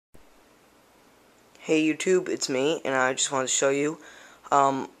Hey YouTube, it's me, and I just wanted to show you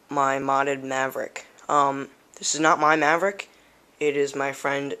my modded Maverick. This is not my Maverick, it is my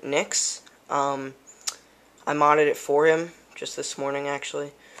friend Nick's. I modded it for him just this morning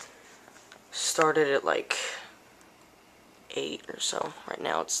actually. Started at like 8 or so. Right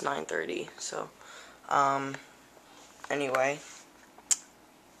now it's 9:30, so anyway,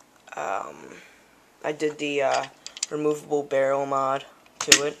 I did the removable barrel mod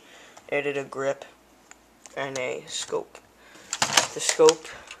to it. Added a grip and a scope. The scope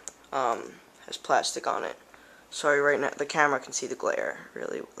has plastic on it. Sorry, right now the camera can see the glare.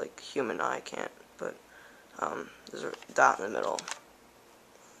 Really, like human eye can't. But there's a dot in the middle.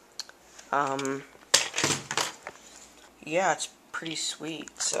 Yeah, it's pretty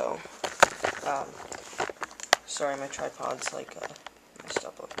sweet. So, sorry, my tripod's like messed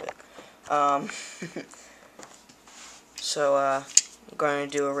up a bit. So I'm going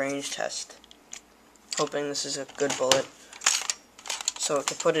to do a range test. Hoping this is a good bullet. So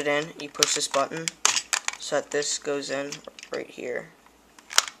to put it in, you push this button so that this goes in right here.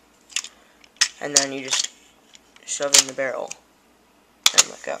 And then you just shove it in the barrel and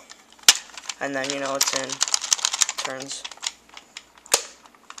let go. And then you know it's in. Turns.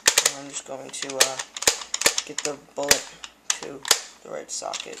 And I'm just going to get the bullet to the right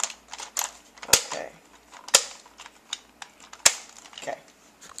socket. Okay. Okay.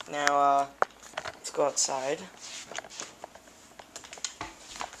 Now let's go outside.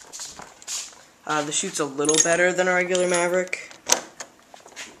 The shoot's a little better than a regular Maverick.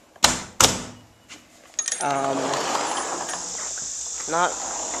 Not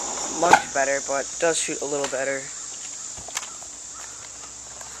much better, but it does shoot a little better.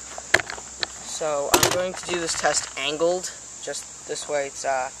 So I'm going to do this test angled, just this way it's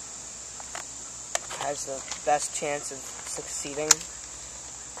has the best chance of succeeding.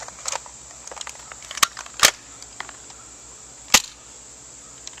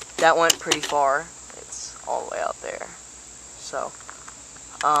 That went pretty far. It's all the way out there. So,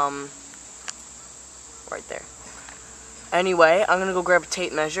 right there. Anyway, I'm gonna go grab a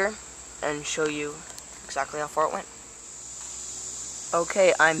tape measure and show you exactly how far it went.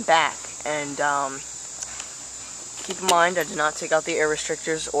 Okay, I'm back, and keep in mind I did not take out the air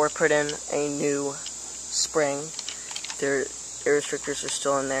restrictors or put in a new spring. Their air restrictors are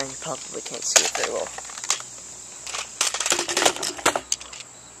still in there. You probably can't see it very well.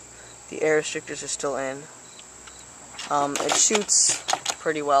 The air restrictors are still in. It shoots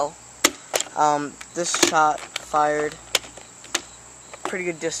pretty well. This shot fired pretty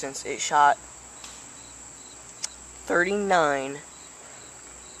good distance. It shot 39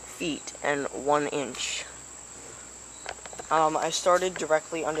 feet and 1 inch. I started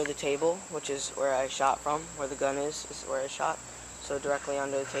directly under the table, which is where I shot from. Where the gun is where I shot. So directly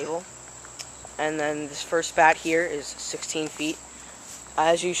under the table. And then this first bat here is 16 feet.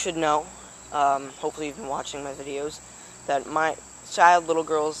 As you should know, hopefully you've been watching my videos, that my little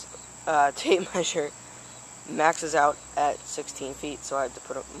girl's tape measure maxes out at 16 feet, so I had to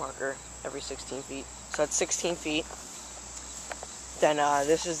put a marker every 16 feet. So that's 16 feet. Then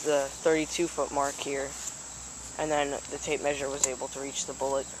this is the 32-foot mark here, and then the tape measure was able to reach the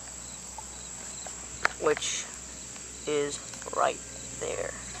bullet, which is right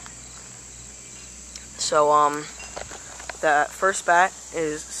there. So, the first bat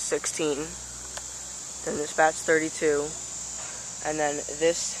is 16, then this bat's 32, and then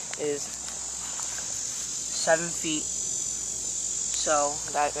this is 7 feet, so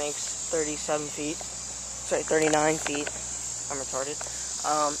that makes 39 feet, I'm retarded,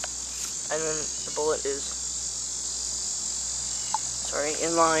 and then the bullet is,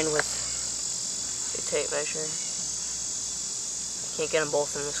 in line with the tape measure. I can't get them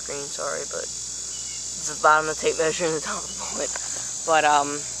both in the screen, sorry, but it's the bottom of the tape measure and the top of the bullet. But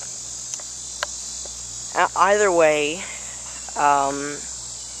either way,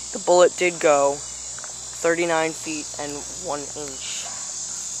 the bullet did go 39 feet and 1 inch.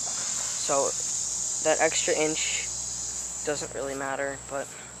 So that extra inch doesn't really matter, but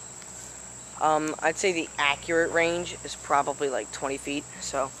I'd say the accurate range is probably like 20 feet.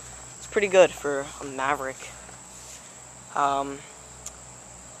 So it's pretty good for a Maverick.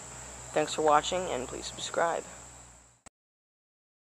 Thanks for watching, and please subscribe.